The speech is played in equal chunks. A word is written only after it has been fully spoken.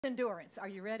Endurance. Are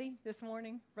you ready this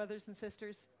morning, brothers and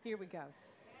sisters? Here we go.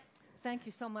 Thank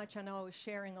you so much. I know I was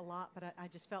sharing a lot, but I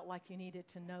just felt like you needed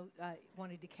to know,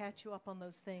 wanted to catch you up on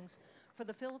those things. For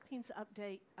the Philippines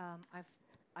update,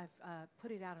 I've put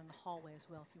it out in the hallway as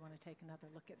well if you want to take another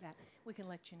look at that. We can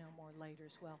let you know more later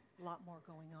as well. A lot more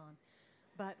going on.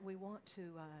 But we want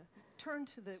to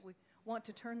we want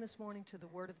to turn this morning to the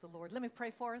word of the Lord. Let me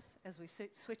pray for us as we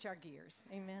switch our gears.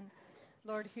 Amen.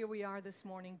 Lord, here we are this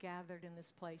morning gathered in this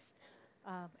place.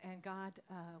 And God,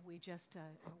 we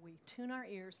tune our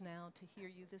ears now to hear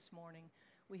you this morning.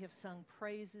 We have sung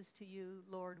praises to you.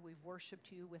 Lord, we've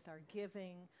worshiped you with our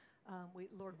giving.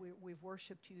 We've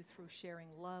worshiped you through sharing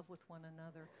love with one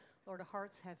another. Lord, our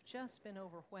hearts have just been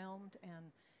overwhelmed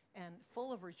and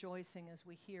full of rejoicing as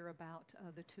we hear about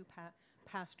the two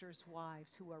pastors'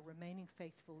 wives who are remaining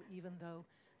faithful even though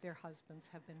their husbands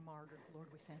have been martyred. Lord,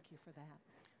 we thank you for that.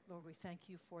 Lord, we thank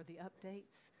you for the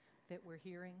updates that we're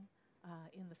hearing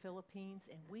in the Philippines,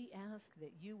 and we ask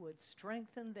that you would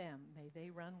strengthen them. May they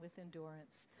run with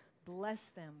endurance. Bless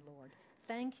them, Lord.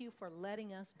 Thank you for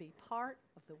letting us be part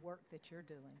of the work that you're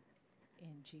doing.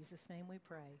 In Jesus' name we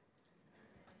pray.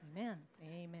 Amen.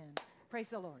 Amen. Praise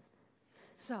the Lord.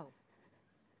 So,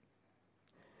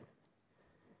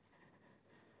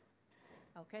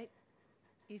 okay,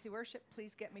 Easy Worship,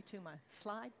 please get me to my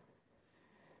slide.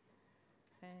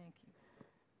 Thank you.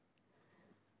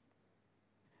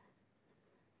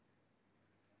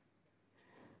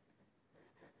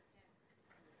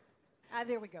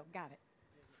 There we go. Got it.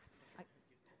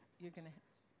 You're going to...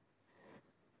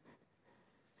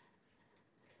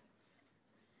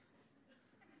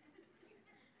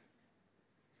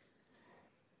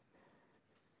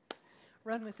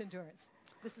 Run with endurance.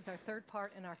 This is our third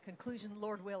part and our conclusion,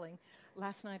 Lord willing.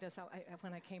 Last night,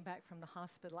 when I came back from the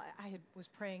hospital, I was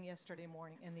praying yesterday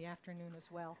morning, in the afternoon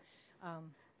as well.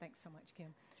 Thanks so much,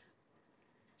 Kim.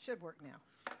 Should work now.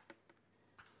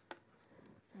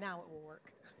 Now it will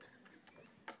work.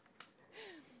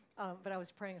 But I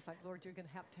was praying. It's like, Lord, you're going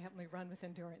to have to help me run with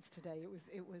endurance today. It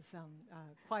was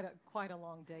quite a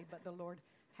long day, but the Lord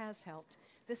has helped.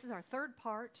 This is our third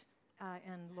part,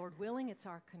 and Lord willing, it's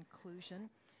our conclusion.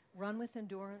 Run with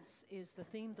endurance is the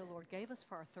theme the Lord gave us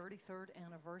for our 33rd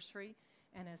anniversary.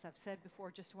 And as I've said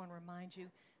before, just want to remind you,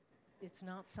 it's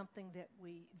not something that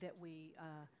we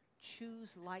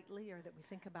choose lightly or that we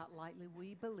think about lightly.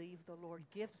 We believe the Lord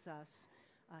gives us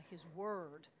His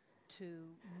Word to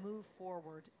move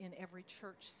forward in every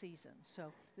church season.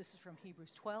 So this is from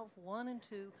Hebrews 12, 1 and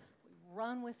 2.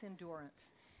 Run with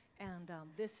endurance. And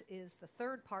this is the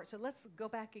third part. So let's go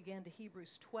back again to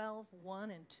Hebrews 12,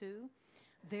 1 and 2.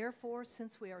 Therefore,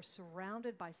 since we are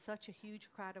surrounded by such a huge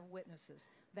crowd of witnesses,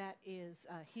 that is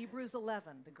Hebrews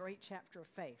 11, the great chapter of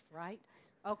faith, right?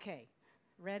 Okay,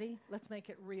 ready? Let's make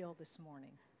it real this morning.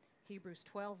 Hebrews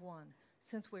 12, 1.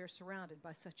 Since we are surrounded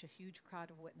by such a huge crowd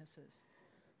of witnesses,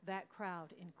 that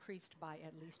crowd increased by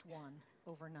at least one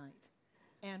overnight.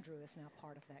 Andrew is now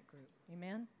part of that group.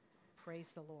 Amen? Praise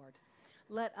the Lord.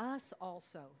 Let us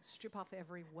also strip off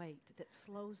every weight that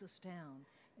slows us down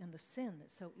and the sin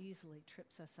that so easily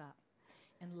trips us up.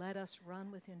 And let us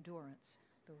run with endurance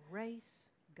the race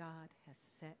God has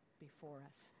set before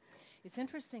us. It's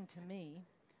interesting to me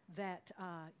that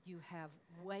you have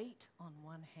weight on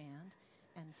one hand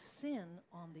and sin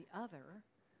on the other.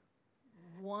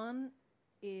 One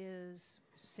is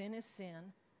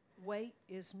sin, weight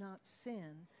is not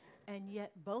sin, and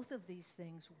yet both of these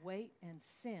things, weight and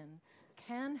sin,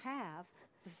 can have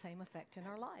the same effect in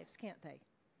our lives, can't they?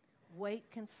 Weight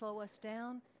can slow us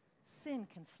down, sin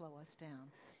can slow us down.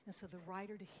 And so the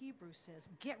writer to Hebrews says,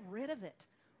 get rid of it,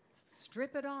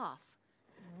 strip it off,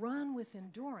 run with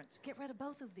endurance, get rid of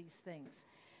both of these things.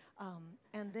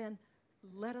 And then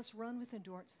let us run with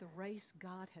endurance the race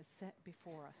God has set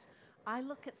before us. I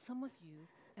look at some of you,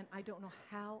 and I don't know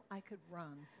how I could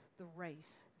run the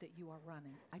race that you are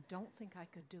running. I don't think I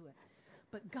could do it.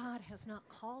 But God has not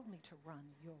called me to run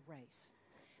your race.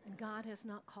 And God has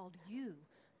not called you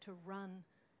to run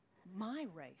my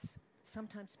race.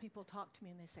 Sometimes people talk to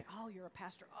me and they say, oh, you're a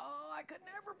pastor. Oh, I could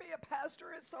never be a pastor.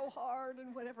 It's so hard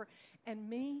and whatever. And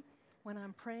me, when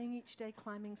I'm praying each day,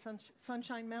 climbing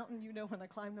Sunshine Mountain, you know when I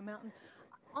climb the mountain,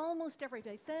 almost every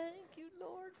day, thank you,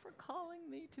 Lord, for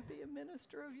calling me to be a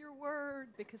minister of your word,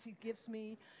 because He gives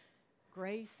me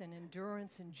grace and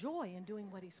endurance and joy in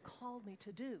doing what He's called me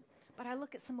to do. But I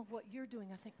look at some of what you're doing,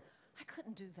 I think, I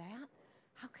couldn't do that.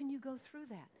 How can you go through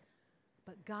that?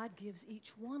 But God gives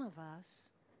each one of us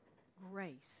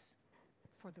grace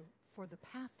for the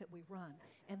path that we run.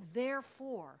 And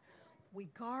therefore, we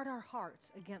guard our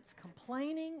hearts against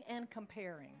complaining and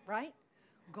comparing, right?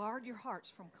 Guard your hearts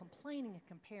from complaining and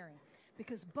comparing,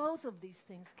 because both of these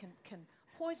things can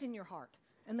poison your heart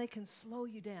and they can slow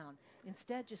you down.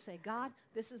 Instead, just say, God,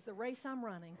 this is the race I'm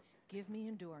running. Give me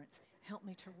endurance. Help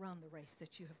me to run the race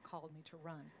that you have called me to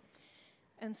run.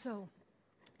 And so,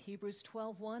 Hebrews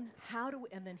 12:1,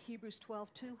 and then Hebrews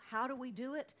 12:2, how do we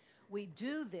do it? We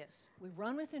do this. We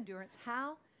run with endurance.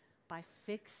 How? By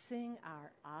fixing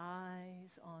our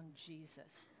eyes on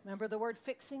Jesus. Remember the word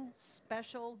fixing?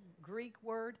 Special Greek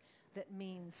word that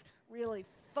means really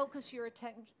focus your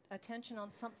attention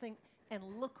on something and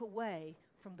look away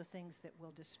from the things that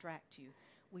will distract you.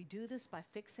 We do this by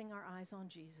fixing our eyes on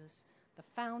Jesus, the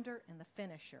founder and the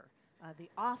finisher, the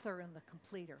author and the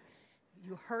completer.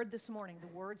 You heard this morning the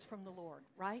words from the Lord,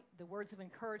 right? The words of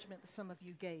encouragement that some of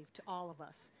you gave to all of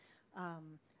us.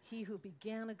 He who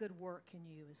began a good work in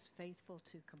you is faithful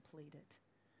to complete it.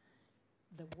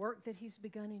 The work that he's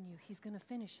begun in you, he's going to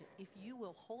finish it. If you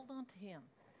will hold on to him,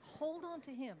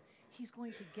 he's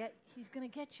going to get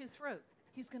you through.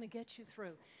 He's going to get you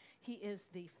through. He is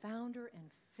the founder and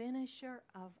finisher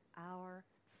of our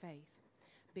faith.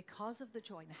 Because of the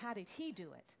joy. Now, how did he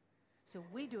do it? So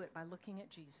we do it by looking at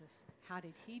Jesus. How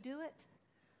did he do it?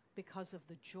 Because of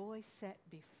the joy set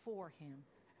before him,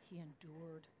 he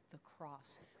endured the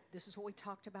cross. This is what we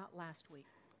talked about last week.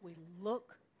 We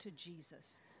look to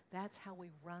Jesus. That's how we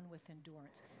run with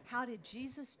endurance. How did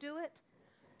Jesus do it?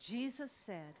 Jesus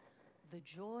said, the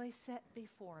joy set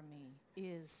before me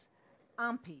is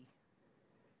Ampi.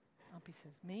 Ampi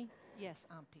says, me? Yes,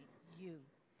 Ampi, you.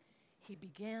 He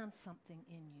began something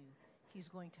in you. He's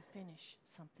going to finish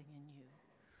something in you.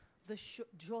 The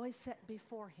joy set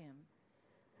before him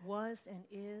was and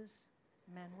is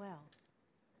Manuel.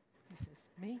 He says,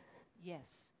 me?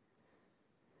 Yes.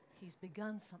 He's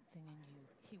begun something in you.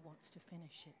 He wants to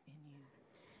finish it in you.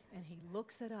 And he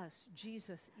looks at us,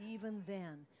 Jesus, even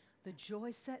then, the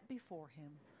joy set before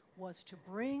him was to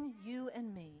bring you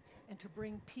and me and to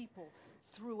bring people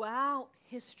throughout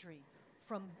history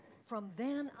from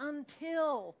then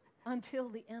until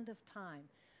the end of time,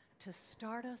 to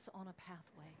start us on a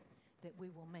pathway that we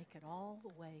will make it all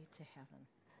the way to heaven.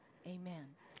 Amen.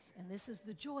 And this is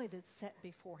the joy that's set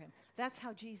before him. That's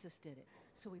how Jesus did it.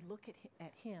 So we look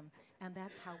at him, and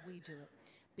that's how we do it.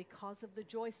 Because of the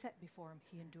joy set before him,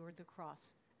 he endured the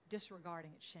cross,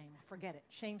 disregarding its shame. Forget it.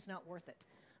 Shame's not worth it.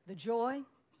 The joy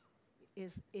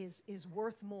is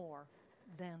worth more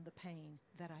than the pain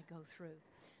that I go through.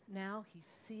 Now he's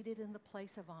seated in the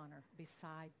place of honor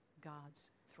beside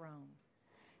God's throne.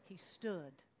 He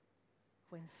stood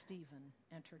when Stephen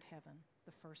entered heaven,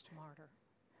 the first martyr.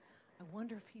 I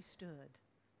wonder if he stood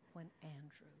when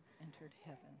Andrew entered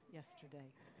heaven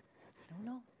yesterday. I don't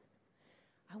know.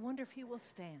 I wonder if he will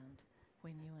stand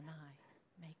when you and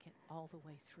I make it all the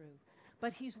way through.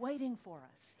 But he's waiting for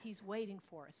us. He's waiting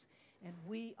for us. And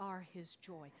we are his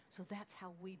joy. So that's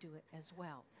how we do it as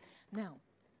well. Now,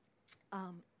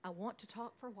 I want to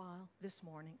talk for a while this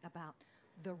morning about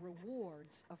the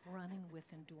rewards of running with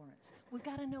endurance. We've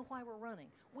got to know why we're running.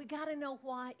 We got to know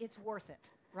why it's worth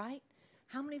it, right?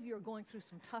 How many of you are going through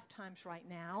some tough times right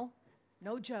now?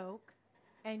 No joke.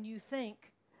 And you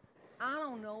think, I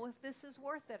don't know if this is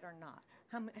worth it or not.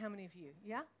 How many of you?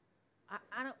 Yeah?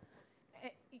 I don't.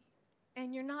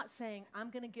 And you're not saying, I'm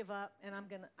going to give up and I'm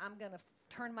going to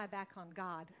turn my back on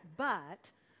God.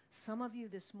 But some of you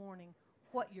this morning,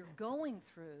 what you're going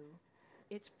through,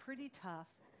 it's pretty tough,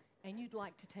 and you'd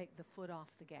like to take the foot off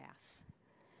the gas.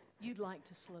 You'd like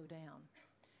to slow down.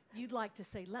 You'd like to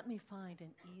say, let me find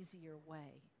an easier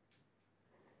way.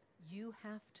 You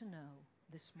have to know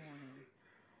this morning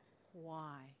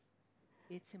why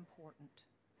it's important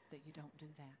that you don't do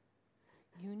that.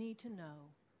 You need to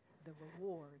know the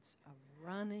rewards of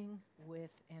running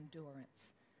with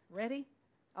endurance. Ready?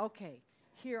 Okay,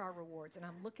 here are rewards. And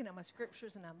I'm looking at my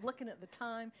scriptures and I'm looking at the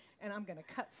time and I'm going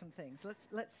to cut some things.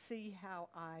 Let's see how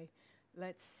I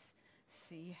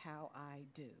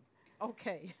do.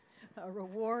 Okay, a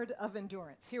reward of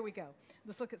endurance. Here we go.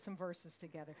 Let's look at some verses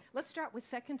together. Let's start with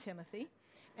 2 Timothy.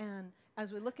 And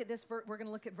as we look at this, we're going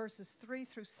to look at verses 3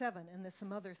 through 7 and then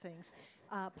some other things.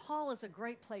 Paul is a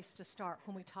great place to start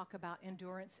when we talk about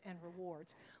endurance and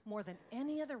rewards. More than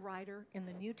any other writer in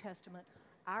the New Testament,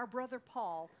 our brother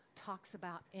Paul talks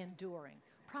about enduring.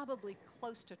 Probably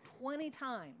close to 20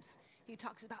 times he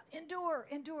talks about endure,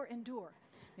 endure, endure.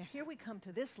 Now here we come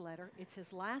to this letter. It's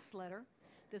his last letter.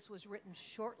 This was written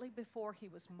shortly before he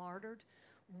was martyred.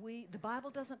 The Bible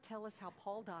doesn't tell us how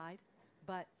Paul died,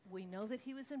 but we know that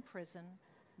he was in prison.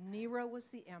 Nero was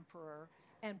the emperor,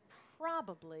 and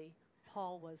probably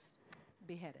Paul was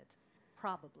beheaded,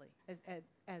 probably,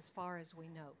 as far as we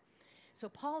know. So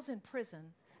Paul's in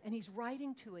prison, And he's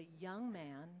writing to a young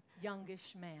man,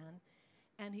 youngish man,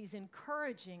 and he's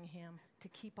encouraging him to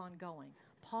keep on going.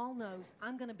 Paul knows,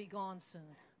 I'm going to be gone soon,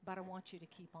 but I want you to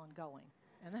keep on going.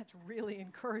 And that's really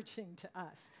encouraging to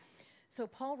us. So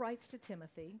Paul writes to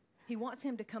Timothy. He wants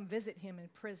him to come visit him in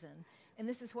prison. And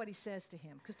this is what he says to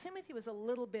him. Because Timothy was a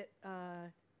little bit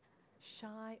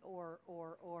shy or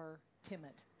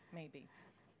timid, maybe.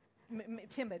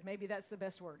 Timid, maybe that's the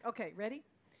best word. Okay, ready?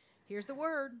 Here's the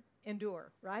word,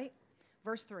 endure, right?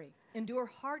 Verse 3, endure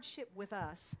hardship with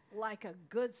us like a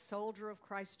good soldier of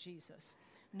Christ Jesus.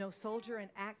 No soldier in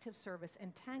active service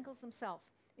entangles himself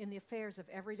in the affairs of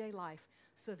everyday life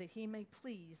so that he may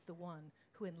please the one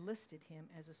who enlisted him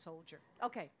as a soldier.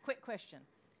 Okay, quick question.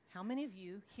 How many of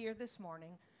you here this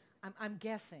morning, I'm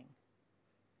guessing,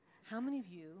 how many of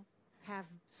you have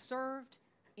served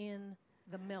in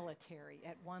the military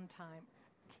at one time?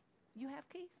 You have,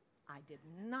 Keith? I did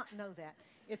not know that.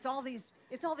 It's all these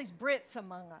Brits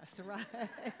among us, right?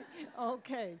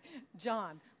 Okay.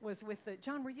 John, were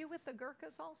you with the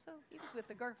Gurkhas also? He was with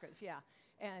the Gurkhas, yeah.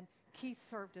 And Keith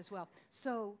served as well.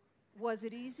 So was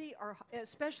it easy, or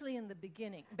especially in the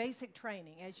beginning, basic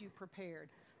training as you prepared?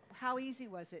 How easy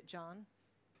was it, John?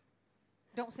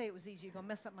 Don't say it was easy. You're going to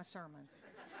mess up my sermon.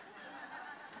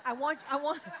 I want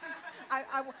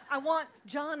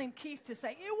John and Keith to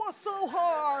say, it was so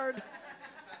hard.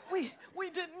 We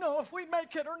didn't know if we'd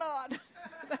make it or not.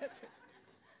 That's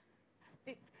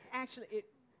it.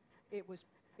 It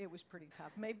was pretty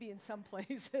tough. Maybe in some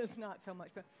places not so much,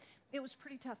 but it was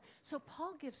pretty tough. So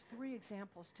Paul gives 3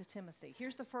 examples to Timothy.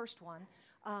 Here's the first one.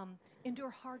 Endure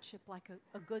hardship like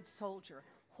a good soldier.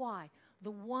 Why?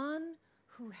 The one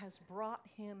who has brought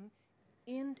him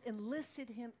in, enlisted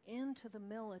him into the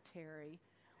military,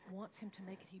 wants him to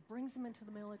make it. He brings him into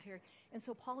the military. And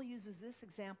so Paul uses this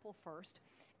example first,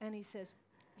 and he says,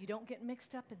 you don't get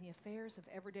mixed up in the affairs of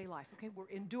everyday life. Okay, we're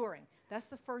enduring. That's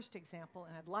the first example,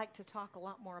 and I'd like to talk a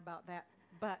lot more about that,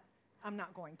 but I'm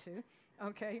not going to,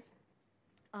 okay?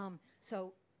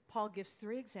 So Paul gives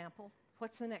 3 examples.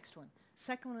 What's the next one?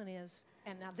 Second one is,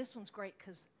 and now this one's great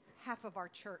because half of our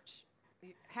church,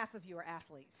 half of you are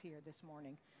athletes here this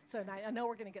morning. So I know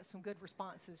we're going to get some good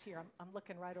responses here. I'm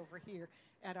looking right over here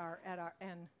at our,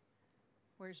 and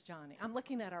where's Johnny? I'm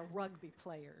looking at our rugby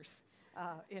players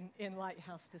in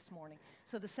Lighthouse this morning.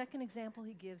 So the second example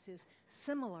he gives is,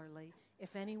 similarly,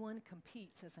 if anyone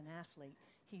competes as an athlete,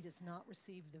 he does not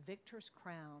receive the victor's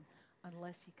crown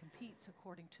unless he competes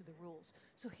according to the rules.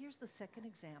 So here's the second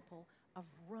example of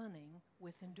running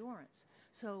with endurance.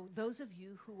 So those of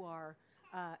you who are,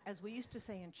 as we used to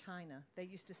say in China, they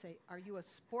used to say, are you a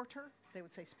sporter? They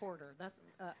would say sporter. That's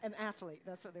an athlete.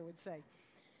 That's what they would say.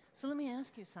 So let me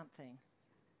ask you something.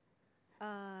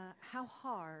 How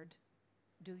hard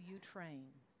do you train?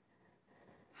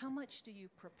 How much do you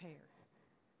prepare?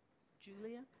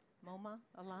 Julia, Moma,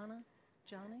 Alana,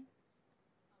 Johnny?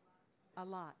 A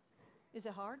lot. Is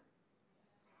it hard?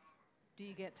 Do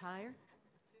you get tired?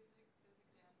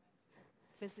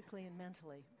 Physically and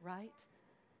mentally, right?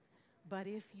 But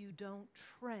if you don't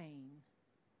train,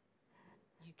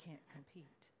 you can't compete.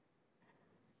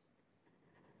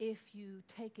 If you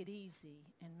take it easy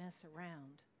and mess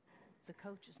around, the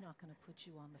coach is not going to put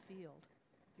you on the field.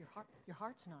 Your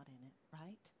heart's not in it,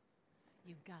 right?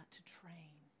 You've got to train.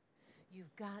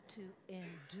 You've got to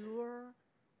endure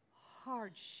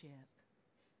hardship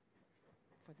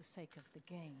for the sake of the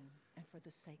game and for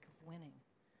the sake of winning.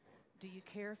 Do you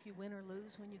care if you win or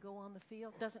lose when you go on the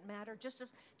field? Doesn't matter. Just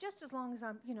as long as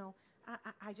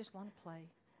I just want to play.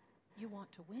 You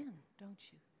want to win,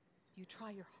 don't you? You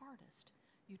try your hardest.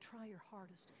 You try your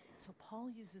hardest. So Paul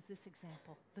uses this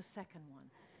example, the second one.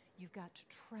 You've got to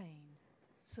train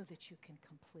so that you can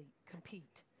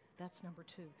compete. That's number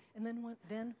 2. And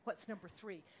then what's number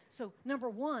 3? So number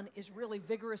 1 is really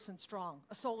vigorous and strong,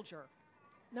 a soldier.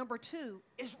 Number 2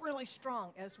 is really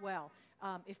strong as well.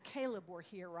 If Caleb were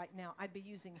here right now, I'd be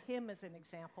using him as an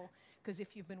example, because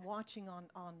if you've been watching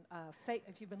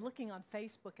if you've been looking on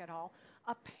Facebook at all,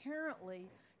 apparently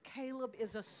Caleb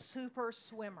is a super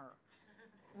swimmer,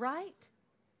 right?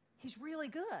 He's really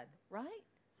good, right?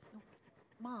 No,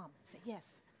 Mom, say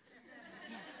yes. Say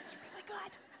yes, he's really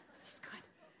good. He's good.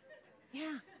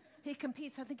 Yeah, he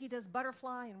competes. I think he does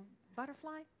butterfly.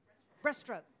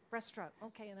 Breaststroke.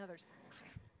 Okay, and others.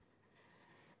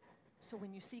 So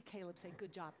when you see Caleb, say,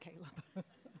 good job, Caleb.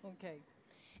 Okay.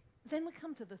 Then we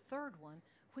come to the third one,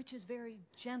 which is very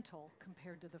gentle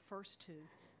compared to the first 2.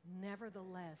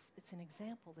 Nevertheless, it's an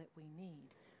example that we need.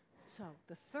 So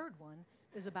the third one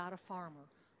is about a farmer,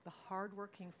 the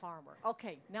hardworking farmer.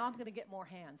 Okay, now I'm going to get more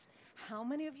hands. How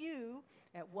many of you,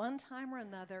 at one time or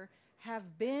another,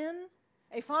 have been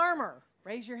A farmer.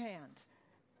 Raise your hand.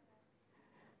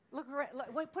 Look around.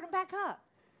 Wait, put them back up.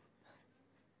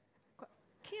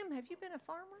 Kim, have you been a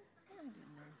farmer? I didn't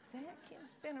know that.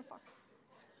 Kim's been a farmer.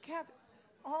 Kathy,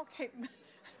 okay.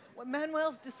 Well,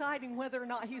 Manuel's deciding whether or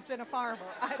not he's been a farmer.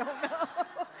 I don't know.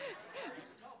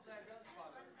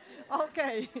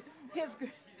 Okay. His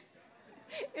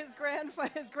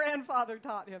grandfather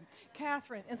taught him.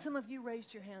 Catherine, and some of you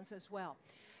raised your hands as well.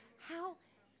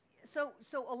 So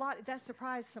a lot, that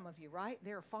surprised some of you, right?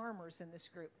 There are farmers in this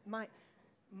group.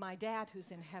 My dad,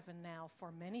 who's in heaven now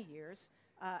for many years,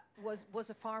 was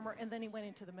a farmer, and then he went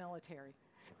into the military,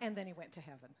 and then he went to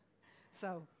heaven.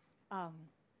 So,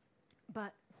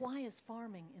 but why is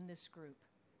farming in this group?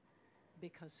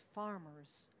 Because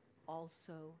farmers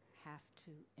also have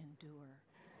to endure.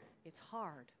 It's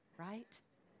hard, right?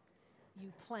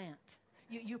 You plant.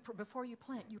 Before you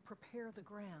plant, you prepare the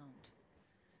ground.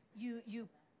 You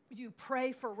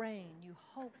pray for rain. You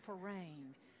hope for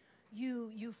rain.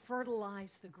 You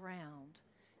fertilize the ground.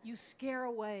 You scare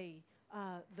away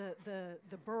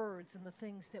the birds and the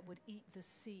things that would eat the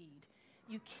seed.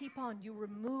 You keep on. You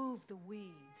remove the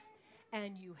weeds,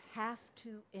 and you have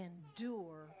to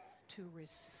endure to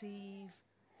receive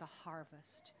the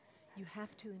harvest. You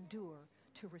have to endure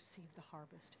to receive the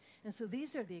harvest. And so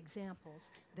these are the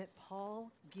examples that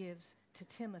Paul gives to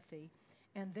Timothy.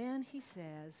 And then he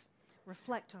says,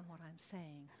 reflect on what I'm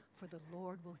saying, for the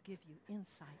Lord will give you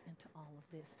insight into all of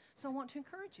this. So I want to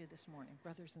encourage you this morning,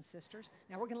 brothers and sisters.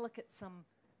 Now we're going to look at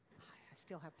I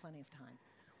still have plenty of time.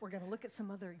 We're going to look at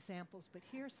some other examples, but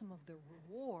here are some of the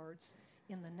rewards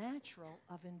in the natural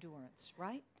of endurance,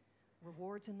 right?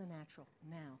 Rewards in the natural.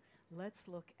 Now, let's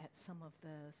look at some of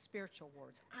the spiritual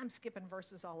words. I'm skipping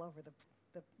verses all over the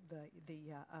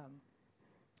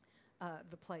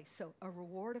place. So, a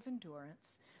reward of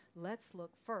endurance. Let's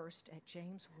look first at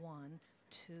James 1,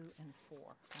 2, and 4.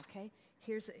 Okay?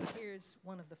 Here's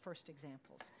one of the first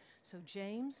examples. So,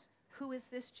 James, who is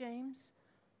this James?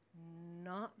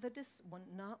 Not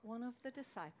one of the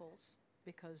disciples,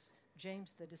 because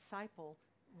James the disciple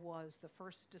was the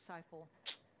first disciple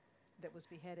that was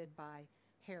beheaded by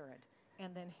Herod.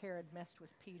 And then Herod messed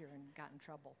with Peter and got in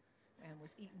trouble and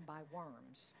was eaten by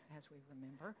worms, as we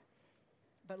remember.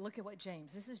 But look at what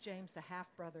this is James, the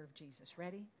half-brother of Jesus.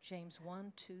 Ready? James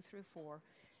 1, 2 through 4.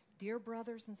 Dear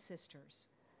brothers and sisters,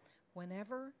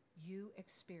 whenever you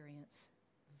experience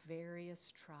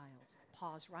various trials,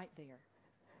 pause right there.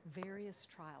 Various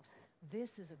trials.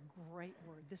 This is a great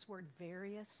word. This word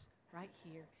various right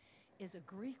here is a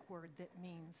Greek word that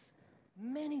means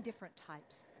many different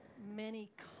types, many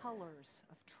colors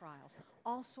of trials,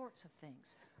 all sorts of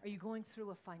things. Are you going through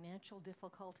a financial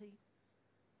difficulty?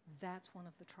 That's one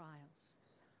of the trials.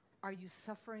 Are you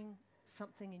suffering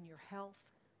something in your health?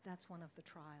 That's one of the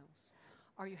trials.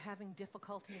 Are you having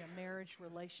difficulty in a marriage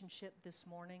relationship this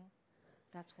morning?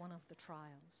 That's one of the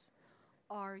trials.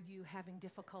 Are you having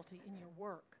difficulty in your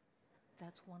work?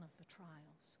 That's one of the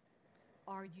trials.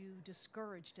 Are you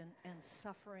discouraged and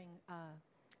suffering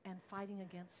and fighting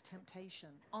against temptation,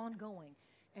 ongoing,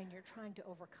 and you're trying to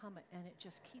overcome it, and it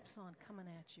just keeps on coming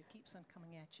at you,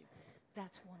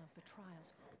 That's one of the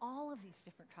trials. All of these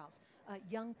different trials.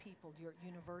 Young people, you're at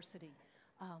university,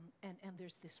 and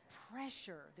there's this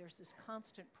pressure, there's this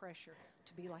constant pressure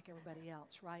to be like everybody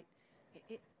else, right?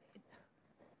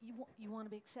 You want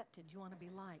to be accepted. You want to be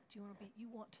liked. You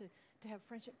want to have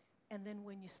friendship. And then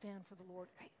when you stand for the Lord,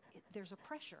 there's a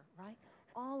pressure, right?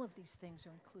 All of these things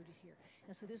are included here.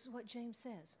 And so this is what James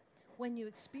says. When you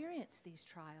experience these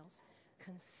trials,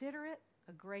 consider it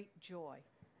a great joy.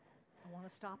 I want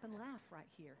to stop and laugh right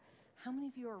here. How many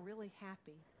of you are really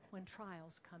happy when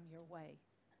trials come your way?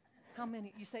 How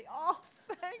many? You say, oh,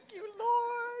 thank you,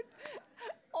 Lord.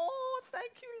 Oh,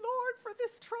 thank you, Lord, for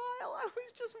this trial. I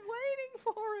was just waiting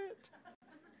for it.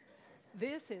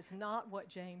 This is not what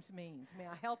James means. May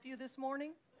I help you this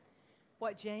morning?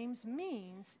 What James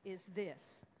means is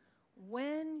this.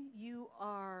 When you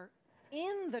are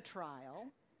in the trial,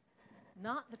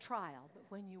 not the trial, but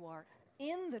when you are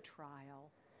in the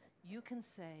trial, you can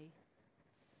say,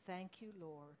 thank you,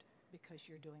 Lord, because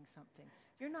you're doing something.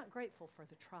 You're not grateful for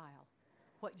the trial.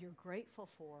 What you're grateful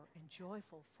for and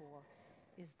joyful for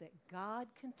is that God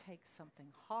can take something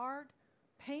hard,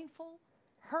 painful,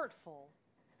 hurtful,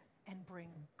 and bring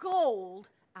gold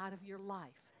out of your life.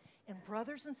 And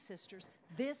brothers and sisters,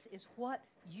 this is what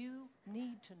you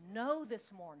need to know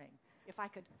this morning. If I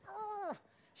could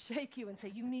shake you and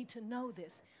say, you need to know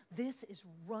this. This is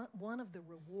one of the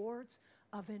rewards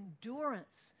of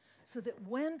endurance, so that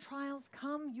when trials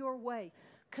come your way,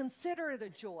 consider it a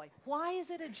joy. Why is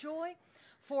it a joy?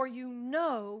 For you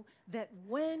know that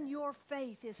when your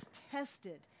faith is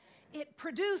tested, it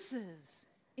produces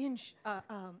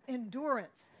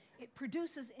endurance. It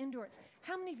produces endurance.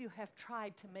 How many of you have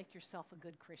tried to make yourself a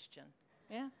good Christian?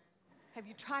 Yeah? Have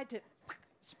you tried to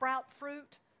sprout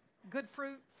fruit, good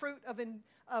fruit, fruit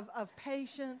of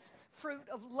patience, fruit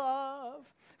of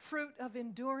love, fruit of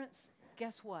endurance?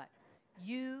 Guess what?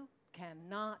 You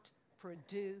cannot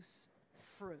produce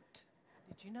fruit.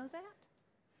 Did you know that?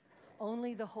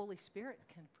 Only the Holy Spirit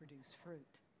can produce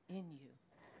fruit in you.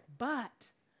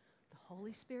 But the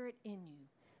Holy Spirit in you,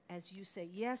 as you say,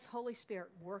 yes, Holy Spirit,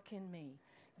 work in me.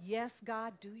 Yes,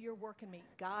 God, do your work in me.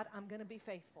 God, I'm going to be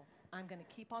faithful. I'm going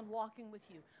to keep on walking with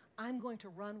you. I'm going to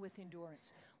run with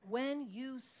endurance. When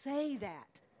you say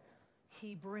that,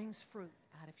 He brings fruit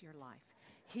out of your life.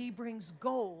 He brings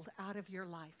gold out of your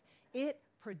life. It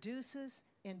produces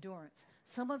endurance.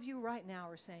 Some of you right now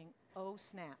are saying, oh,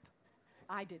 snap.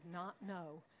 I did not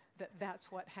know that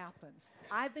that's what happens.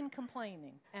 I've been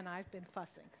complaining and I've been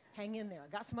fussing. Hang in there.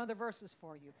 I got some other verses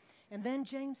for you. And then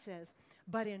James says,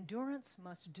 but endurance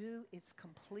must do its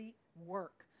complete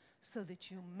work so that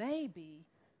you may be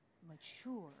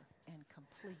mature and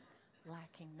complete,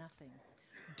 lacking nothing.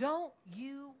 Don't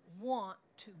you want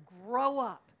to grow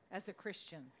up as a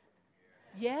Christian?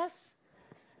 Yes?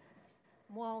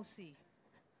 Well, see,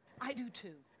 I do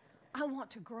too. I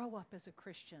want to grow up as a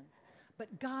Christian.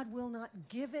 But God will not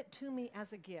give it to me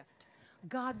as a gift.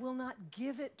 God will not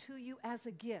give it to you as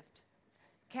a gift.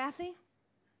 Kathy,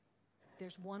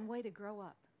 there's one way to grow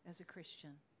up as a Christian.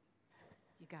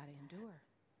 You got to endure.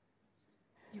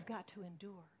 You've got to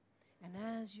endure. And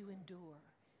as you endure,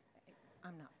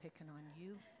 I'm not picking on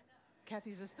you.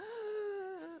 Kathy says,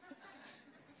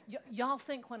 y'all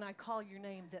think when I call your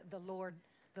name that the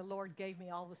Lord gave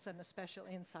me all of a sudden a special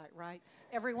insight, right?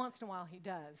 Every once in a while He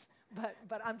does.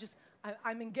 But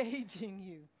I'm engaging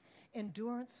you.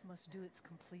 Endurance must do its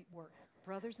complete work.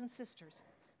 Brothers and sisters,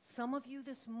 some of you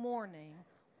this morning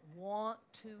want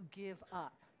to give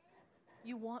up.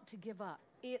 You want to give up.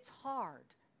 It's hard.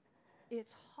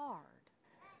 It's hard.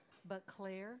 But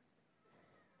Claire,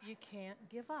 you can't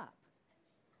give up.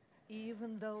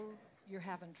 Even though you're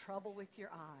having trouble with your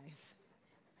eyes.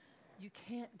 You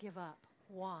can't give up.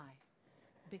 Why?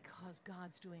 Because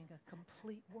God's doing a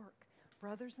complete work.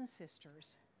 Brothers and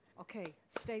sisters, okay,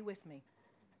 stay with me.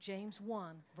 James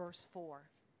 1, verse 4.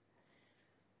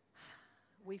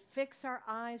 We fix our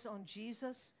eyes on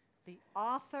Jesus, the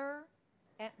author,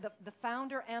 and the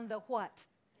founder, and the what?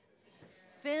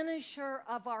 Finisher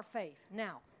of our faith.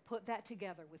 Now, put that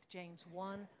together with James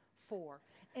 1, 4.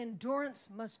 Endurance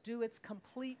must do its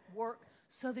complete work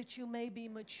so that you may be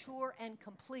mature and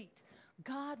complete.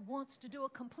 God wants to do a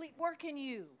complete work in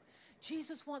you.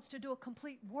 Jesus wants to do a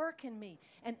complete work in me.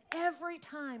 And every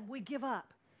time we give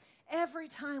up, every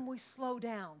time we slow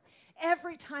down,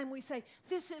 every time we say,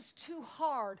 this is too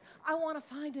hard, I want to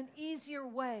find an easier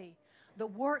way, the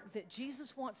work that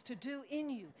Jesus wants to do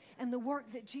in you and the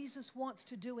work that Jesus wants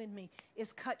to do in me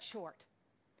is cut short.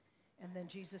 And then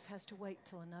Jesus has to wait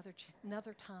till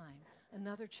another time,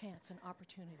 another chance, an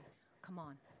opportunity. Come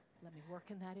on, let me work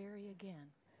in that area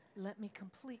again. Let me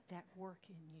complete that work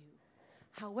in you.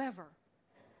 However,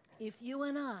 if you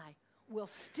and I will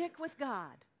stick with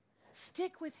God,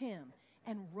 stick with Him,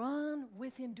 and run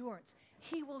with endurance,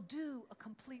 He will do a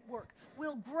complete work.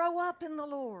 We'll grow up in the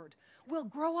Lord. We'll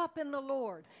grow up in the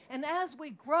Lord. And as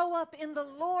we grow up in the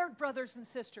Lord, brothers and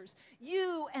sisters,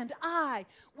 you and I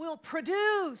will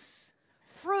produce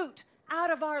fruit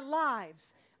out of our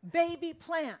lives. Baby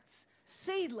plants,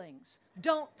 seedlings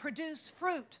don't produce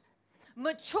fruit.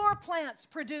 Mature plants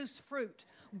produce fruit.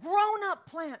 Grown-up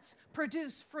plants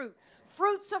produce fruit.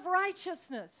 Fruits of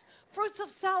righteousness, fruits of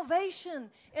salvation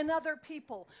in other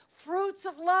people, fruits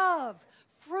of love,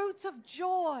 fruits of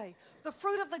joy, the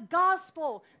fruit of the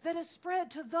gospel that is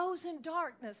spread to those in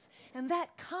darkness. And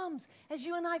that comes as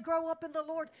you and I grow up in the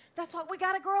Lord. That's why we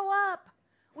got to grow up.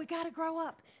 We got to grow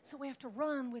up. So we have to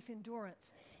run with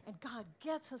endurance. And God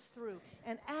gets us through.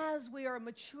 And as we are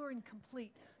mature and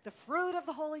complete, the fruit of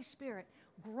the Holy Spirit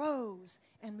grows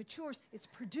and matures. It's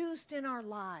produced in our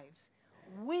lives.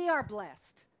 We are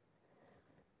blessed.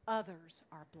 Others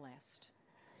are blessed.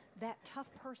 That tough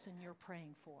person you're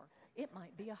praying for, it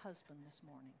might be a husband this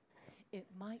morning. It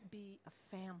might be a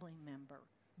family member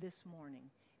this morning.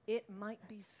 It might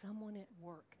be someone at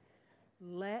work.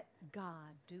 Let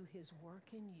God do His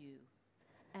work in you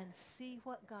and see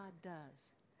what God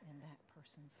does in that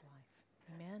person's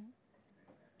life. Amen?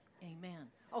 Amen.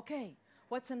 Okay,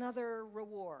 what's another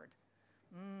reward?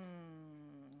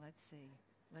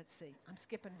 Let's see. I'm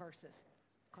skipping verses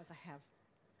because I have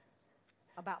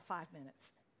about 5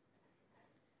 minutes.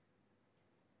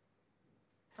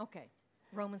 Okay,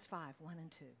 Romans 5, 1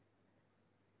 and 2.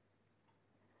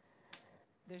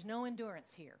 There's no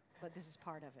endurance here, but this is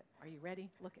part of it. Are you ready?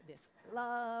 Look at this.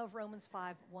 Love Romans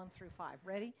 5, 1 through 5.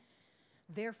 Ready?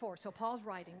 Therefore, so Paul's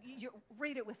writing.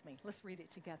 Read it with me. Let's read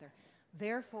it together.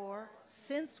 Therefore,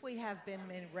 since we have been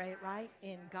made right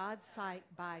in God's sight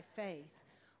by faith,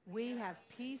 we have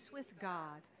peace with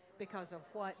God because of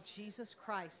what Jesus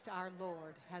Christ our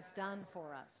Lord has done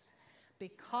for us.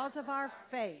 Because of our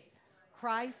faith,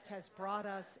 Christ has brought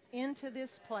us into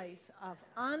this place of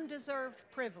undeserved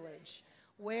privilege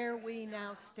where we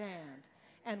now stand,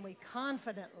 and we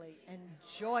confidently and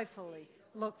joyfully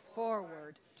look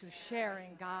forward to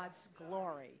sharing God's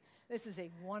glory. This is a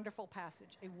wonderful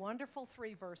passage, a wonderful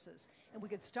 3 verses, and we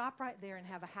could stop right there and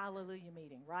have a hallelujah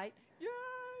meeting, right? Yay,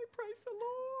 praise the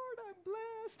Lord,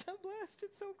 I'm blessed,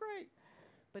 it's so great.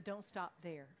 But don't stop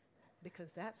there,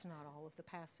 because that's not all of the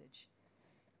passage.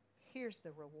 Here's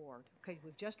the reward. Okay,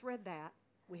 we've just read that.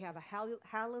 We have a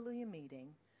hallelujah meeting,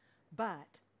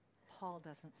 but Paul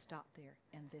doesn't stop there,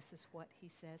 and this is what he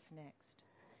says next.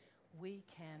 We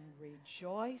can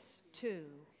rejoice too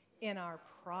in our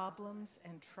problems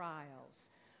and trials,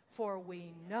 for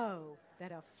we know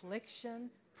that affliction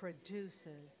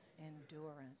produces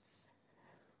endurance.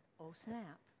 Oh,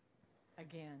 snap.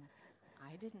 Again,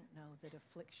 I didn't know that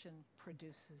affliction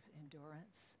produces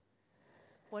endurance.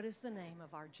 What is the name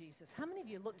of our Jesus? How many of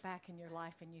you look back in your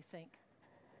life and you think,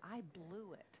 I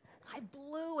blew it. I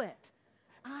blew it.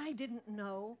 I didn't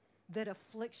know that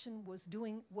affliction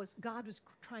God was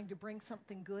trying to bring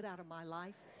something good out of my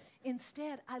life.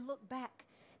 Instead, I look back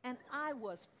and I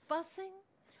was fussing,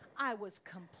 I was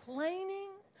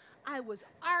complaining, I was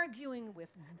arguing with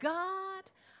God,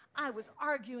 I was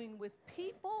arguing with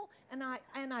people, and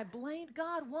I blamed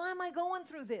God. Why am I going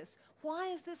through this? Why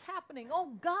is this happening?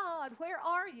 Oh God, where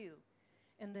are you?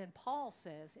 And then Paul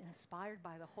says, inspired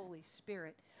by the Holy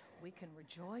Spirit, we can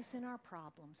rejoice in our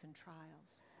problems and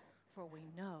trials, for we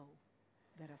know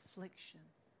that affliction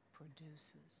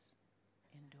produces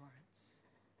endurance.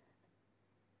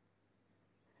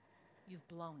 You've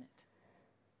blown it.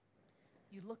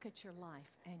 You look at your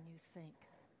life and you think,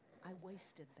 I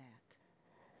wasted that.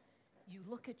 You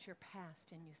look at your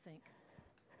past and you think,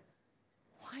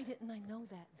 why didn't I know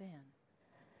that then?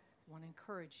 I want to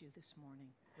encourage you this morning.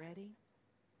 Ready?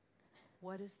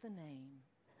 What is the name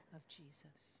of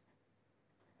Jesus?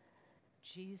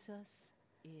 Jesus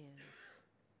is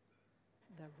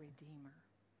the Redeemer.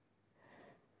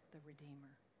 The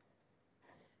Redeemer.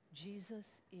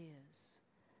 Jesus is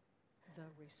the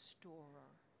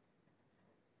Restorer.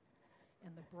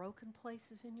 And the broken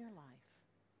places in your life,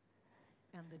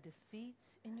 and the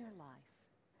defeats in your life,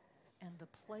 and the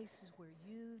places where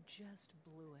you just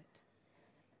blew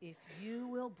it, if you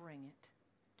will bring it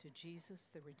to Jesus,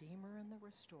 the Redeemer and the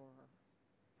Restorer,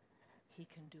 He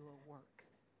can do a work.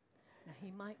 Now,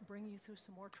 He might bring you through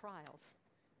some more trials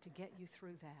to get you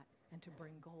through that and to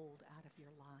bring gold out of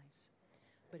your lives.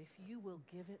 But if you will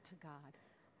give it to God,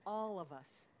 all of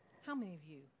us, how many of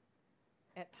you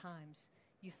at times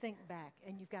you think back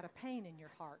and you've got a pain in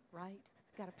your heart, right?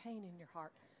 You've got a pain in your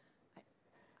heart.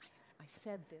 I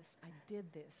said this, I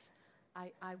did this,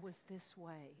 I was this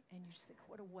way. And you just think,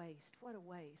 what a waste, what a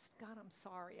waste. God, I'm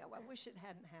sorry. I wish it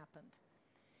hadn't happened.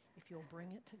 If you'll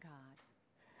bring it to God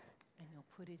and you'll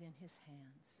put it in His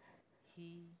hands,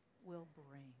 He will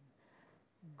bring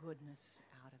goodness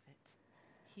out of it.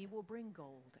 He will bring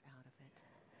gold out of it.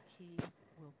 He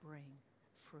will bring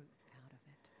fruit out of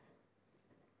it.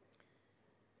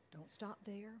 Don't stop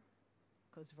there,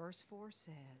 because verse 4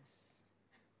 says,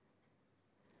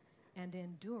 and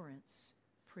endurance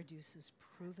produces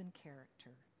proven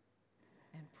character,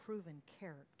 and proven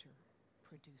character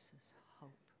produces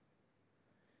hope.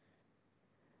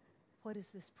 What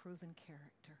is this proven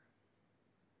character?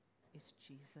 It's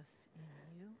Jesus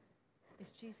in you.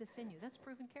 It's Jesus in you. That's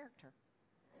proven character.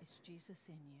 It's Jesus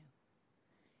in you.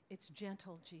 It's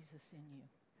gentle Jesus in you.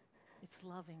 It's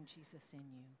loving Jesus in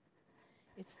you.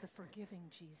 It's the forgiving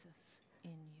Jesus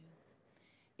in you.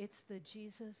 It's the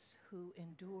Jesus who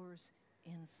endures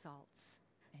insults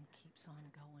and keeps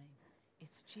on going.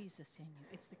 It's Jesus in you.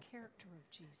 It's the character of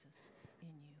Jesus in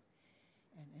you.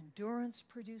 And endurance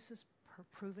produces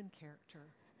proven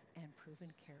character, and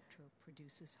proven character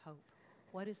produces hope.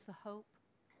 What is the hope?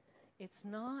 It's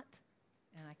not,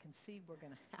 and I can see we're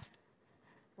going to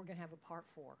have a part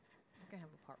 4. We're going to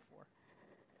have a part 4.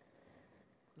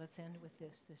 Let's end with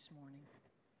this morning.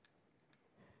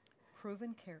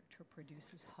 Proven character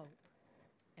produces hope.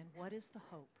 And what is the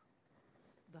hope?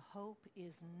 The hope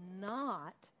is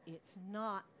not,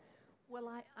 well,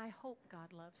 I hope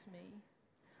God loves me.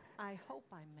 I hope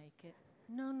I make it.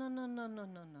 No, no, no, no, no, no,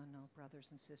 no, no, brothers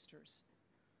and sisters.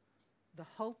 The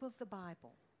hope of the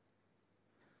Bible,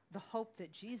 the hope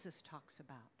that Jesus talks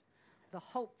about, the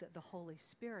hope that the Holy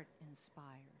Spirit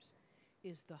inspires,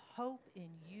 is the hope in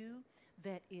you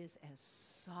that is as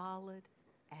solid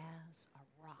as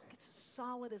a rock. It's as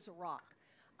solid as a rock.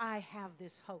 I have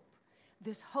this hope.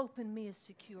 This hope in me is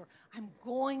secure. I'm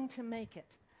going to make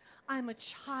it. I'm a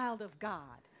child of God.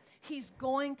 He's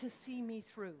going to see me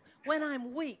through. When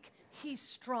I'm weak, He's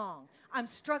strong. I'm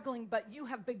struggling, but you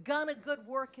have begun a good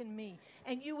work in me,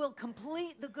 and you will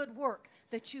complete the good work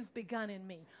that you've begun in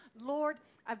me. Lord,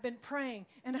 I've been praying,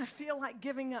 and I feel like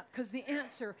giving up because the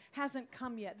answer hasn't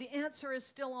come yet. The answer is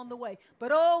still on the way.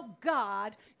 But oh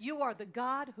God, you are the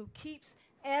God who keeps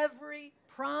every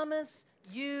promise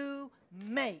you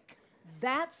make.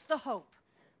 That's the hope.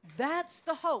 That's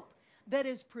the hope that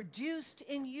is produced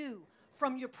in you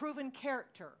from your proven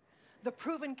character. The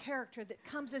proven character that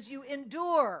comes as you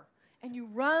endure and you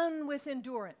run with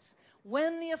endurance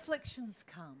when the afflictions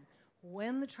come,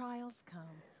 when the trials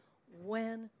come,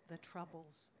 when the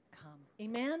troubles come.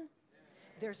 Amen?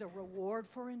 There's a reward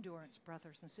for endurance,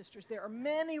 brothers and sisters. There are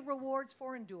many rewards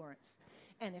for endurance,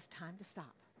 and it's time to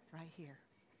stop right here.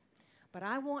 But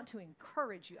I want to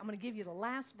encourage you. I'm going to give you the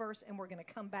last verse, and we're going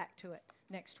to come back to it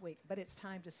next week, but it's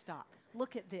time to stop.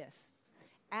 Look at this.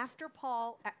 After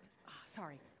Paul,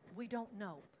 we don't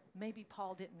know. Maybe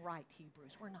Paul didn't write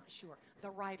Hebrews. We're not sure. The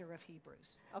writer of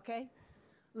Hebrews, okay?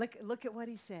 Look at what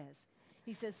he says.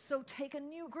 He says, so take a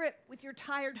new grip with your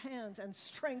tired hands and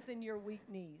strengthen your weak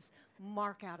knees.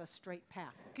 Mark out a straight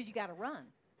path, because you got to run.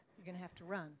 You're going to have to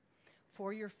run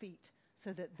for your feet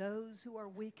so that those who are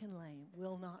weak and lame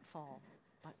will not fall,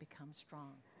 but become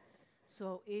strong.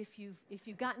 So if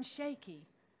you've gotten shaky,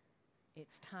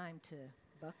 it's time to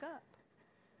buck up.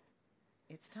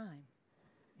 It's time.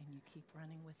 And you keep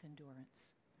running with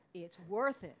endurance. It's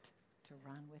worth it to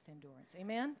run with endurance.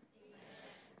 Amen? Amen.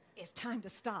 It's time to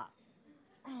stop.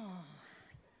 Oh.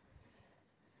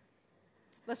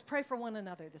 Let's pray for one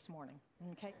another this morning.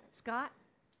 Okay? Scott,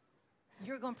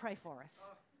 you're going to pray for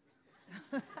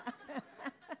us.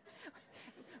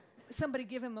 Somebody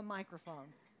give him a microphone.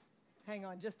 Hang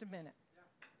on just a minute.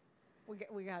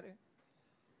 We got to.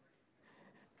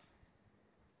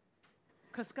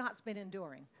 Because Scott's been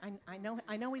enduring. I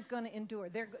know he's going to endure.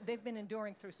 They've been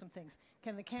enduring through some things.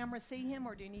 Can the camera see him,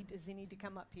 or does he need to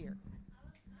come up here?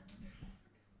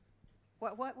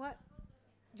 What?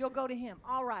 You'll go to him.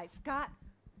 All right, Scott,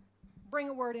 bring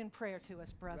a word in prayer to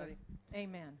us, brother. Ready?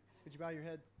 Amen. Would you bow your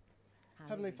head? Hallelujah.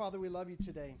 Heavenly Father, we love you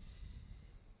today.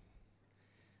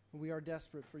 We are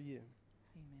desperate for you.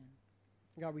 Amen.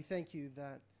 God, we thank you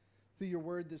that through your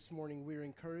word this morning, we're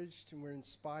encouraged and we're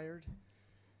inspired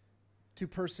to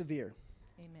persevere,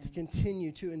 Amen. to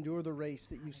continue to endure the race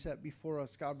that you set before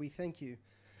us. God, we thank you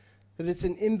that it's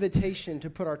an invitation to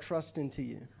put our trust into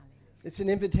you. It's an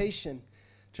invitation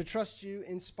to trust you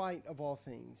in spite of all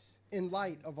things, in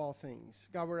light of all things.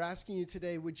 God, we're asking you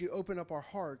today, would you open up our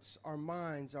hearts, our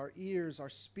minds, our ears, our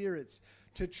spirits,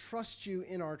 to trust you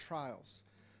in our trials,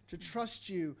 to trust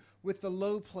you with the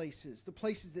low places, the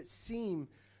places that seem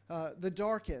the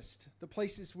darkest, the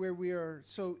places where we are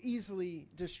so easily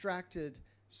distracted,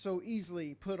 so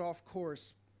easily put off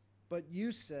course. But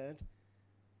you said,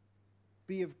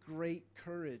 be of great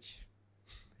courage.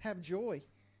 Have joy.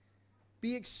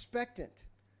 Be expectant.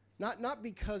 Not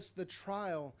because the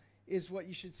trial is what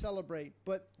you should celebrate,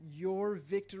 but your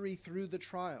victory through the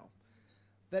trial.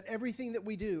 That everything that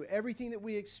we do, everything that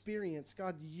we experience,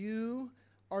 God, you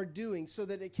are doing so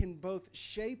that it can both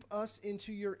shape us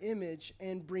into your image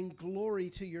and bring glory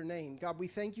to your name. God, we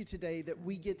thank you today that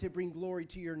we get to bring glory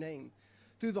to your name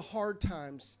through the hard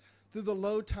times, through the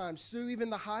low times, through even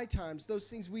the high times, those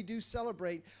things we do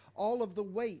celebrate, all of the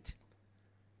weight,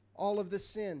 all of the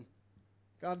sin.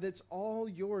 God, that's all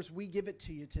yours. We give it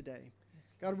to you today.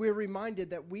 God, we're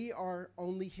reminded that we are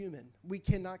only human. We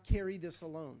cannot carry this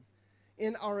alone.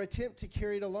 In our attempt to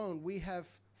carry it alone, we have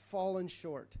fallen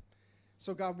short.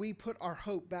 So, God, we put our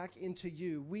hope back into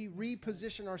you. We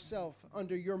reposition ourselves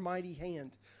under your mighty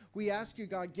hand. We ask you,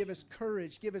 God, give us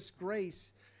courage, give us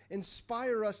grace,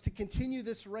 inspire us to continue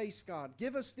this race, God.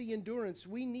 Give us the endurance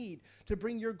we need to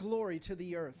bring your glory to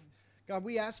the earth. God,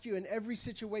 we ask you in every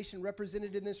situation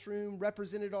represented in this room,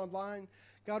 represented online,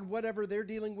 God, whatever they're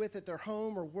dealing with at their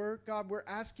home or work, God, we're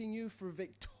asking you for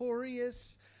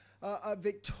victorious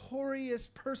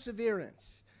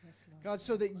perseverance, God,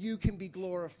 so that you can be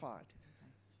glorified.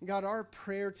 God, our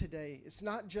prayer today, it's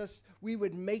not just we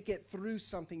would make it through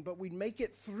something, but we'd make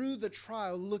it through the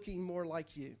trial looking more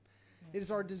like you. It is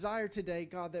our desire today,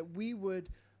 God, that we would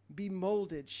be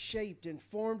molded, shaped, and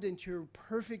formed into your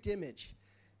perfect image.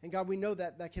 And God, we know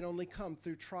that that can only come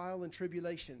through trial and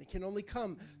tribulation. It can only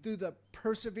come through the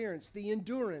perseverance, the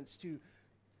endurance to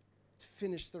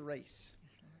finish the race.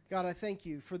 God, I thank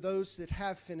you for those that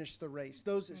have finished the race,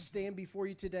 those that stand before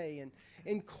you today and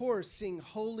in chorus sing,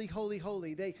 holy, holy,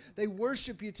 holy. They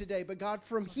worship you today. But God,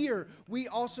 from here, we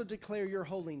also declare your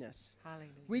holiness.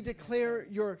 Hallelujah. We declare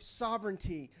your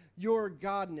sovereignty, your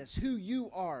godness, who you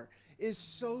are is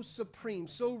so supreme,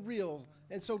 so real.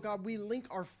 And so, God, we link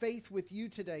our faith with you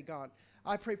today, God.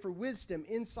 I pray for wisdom,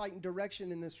 insight, and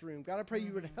direction in this room. God, I pray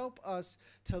you would help us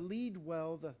to lead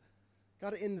well,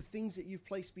 God, in the things that you've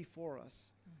placed before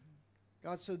us.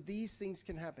 God, so these things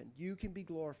can happen. You can be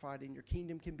glorified and your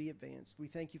kingdom can be advanced. We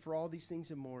thank you for all these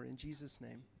things and more. In Jesus'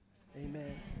 name,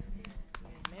 amen.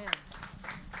 Amen.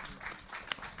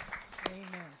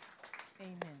 Amen.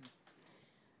 Amen.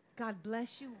 God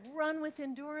bless you. Run with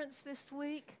endurance this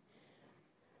week.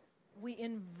 We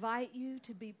invite you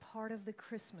to be part of the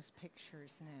Christmas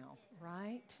pictures now,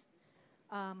 right?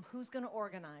 Who's going to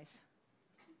organize?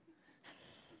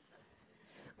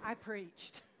 I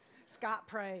preached. Scott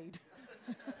prayed.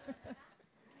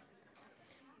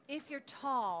 If you're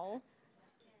tall,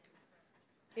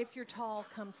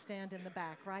 come stand in the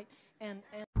back, right? And